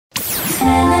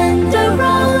and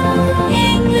around.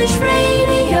 English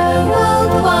Radio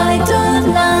Worldwide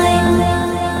Online.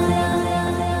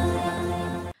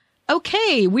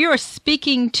 Okay, we are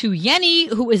speaking to Yenny,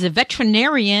 who is a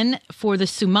veterinarian for the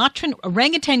Sunatran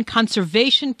Orangutan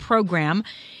Conservation Program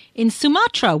in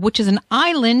Sumatra, which is an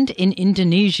island in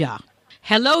Indonesia.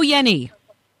 Hello, Yenny.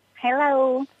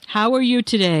 Hello. How are you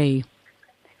today?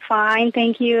 Fine,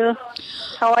 thank you.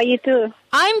 How are you too?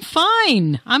 I'm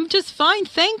fine. I'm just fine,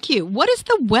 thank you. What is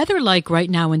the weather like right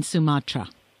now in Sumatra?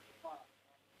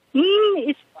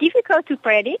 It's difficult to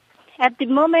predict. At the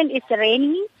moment, it's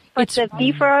raining, but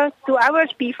before 2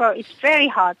 hours before, it's very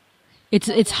hot.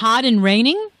 It's hot and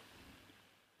raining?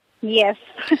 Yes.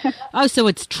 Oh, so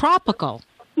it's tropical.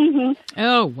 Mm-hmm.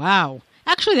 Oh, wow.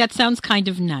 Actually, that sounds kind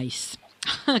of nice.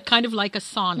 Kind of like a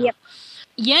sauna. Yep.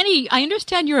 Yenny, I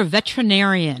understand you're a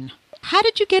veterinarian. How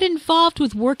did you get involved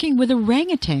with working with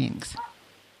orangutans?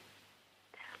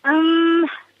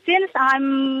 Since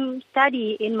I'm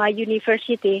studying in my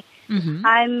university, Mm-hmm.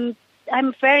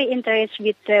 I'm very interested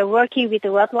with working with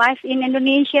the wildlife in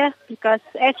Indonesia because,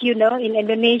 as you know, in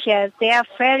Indonesia they are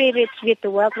very rich with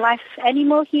the wildlife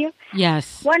animal here.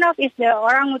 Yes. One of is the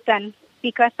orangutan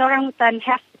because orangutan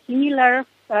have similar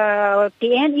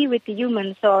DNA with the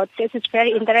human, so this is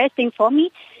very interesting for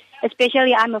me.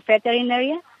 Especially, I'm a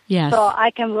veterinarian, Yes. so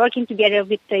I can working together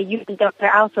with the human doctor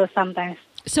also sometimes.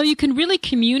 So you can really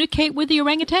communicate with the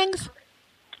orangutans?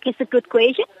 It's a good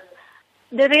question.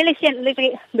 The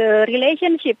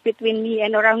relationship between me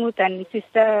and orangutan is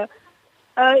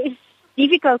it's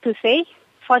difficult to say.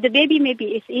 For the baby,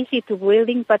 maybe it's easy to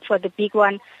building, but for the big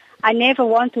one, I never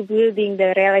want to building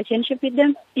the relationship with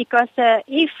them because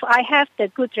if I have the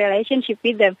good relationship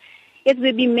with them, it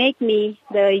will be make me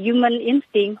the human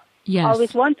instinct. Yes.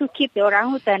 Always want to keep the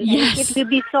orangutan, Yes. and it will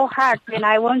be so hard when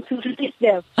I want to release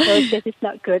them. So this is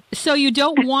not good. So you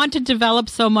don't want to develop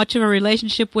so much of a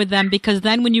relationship with them because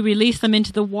then when you release them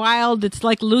into the wild, it's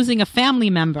like losing a family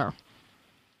member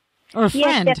or a friend.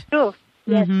 Yes, that's true.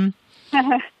 Yes.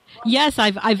 Mm-hmm. Yes,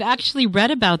 I've actually read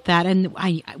about that, and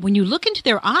when you look into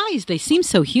their eyes, they seem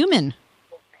so human.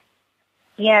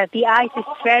 Yeah, the eyes is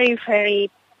very,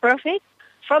 very perfect.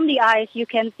 From the eyes, you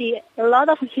can see a lot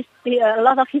of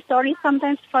history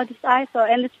sometimes for this eye. So,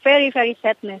 and it's very, very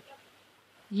sadness.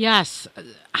 Yes.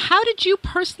 How did you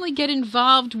personally get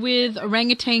involved with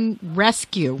orangutan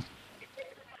rescue?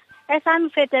 As I'm a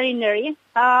veterinary,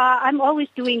 I'm always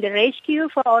doing the rescue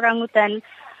for orangutan.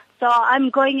 So I'm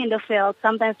going in the field.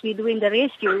 Sometimes we're doing the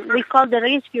rescue. We call the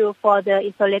rescue for the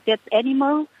isolated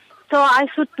animal. So I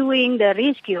should doing the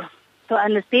rescue. So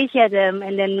anesthesia them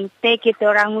and then take it to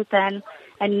orangutan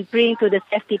and bring to the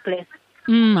safety place.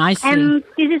 I see. And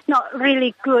this is not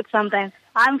really good sometimes.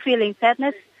 I'm feeling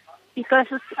sadness because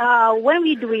when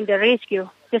we're doing the rescue,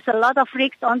 there's a lot of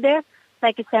risks on there.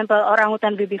 Like example,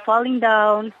 orangutan will be falling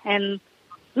down and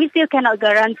we still cannot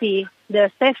guarantee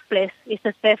the safe place is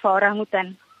a safe for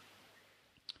orangutan.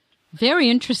 Very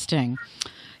interesting.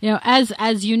 You know,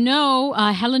 as you know,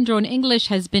 Helen Drone English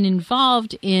has been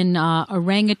involved in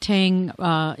orangutan,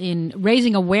 in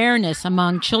raising awareness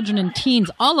among children and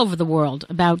teens all over the world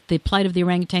about the plight of the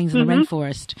orangutans in the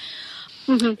rainforest.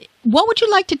 Mm-hmm. What would you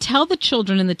like to tell the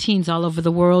children and the teens all over the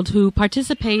world who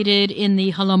participated in the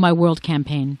Hello My World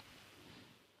campaign?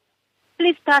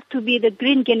 Please start to be the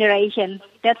green generation.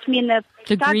 That means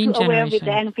The start green to aware with the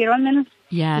generation. environment.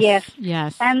 Yes.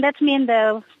 And that means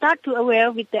start to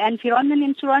aware with the environment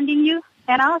in surrounding you,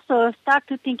 and also start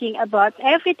to thinking about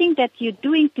everything that you're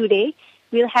doing today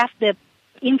will have the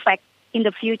impact in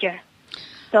the future.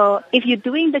 So if you're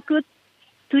doing the good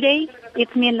today,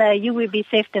 it means you will be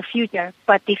safe the future.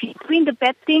 But if you're doing the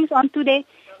bad things on today,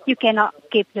 you cannot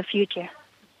keep the future.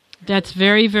 That's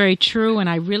very, very true, and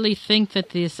I really think that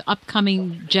this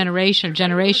upcoming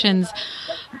generations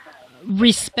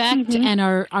respect and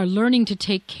are learning to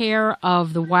take care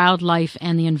of the wildlife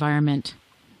and the environment.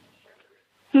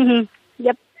 Mm-hmm.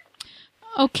 Yep.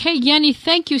 Okay, Yenny,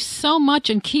 thank you so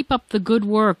much and keep up the good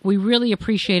work. We really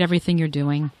appreciate everything you're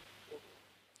doing.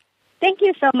 Thank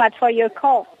you so much for your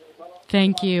call.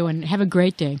 Thank you and have a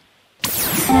great day.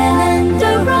 And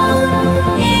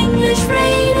around English Radio.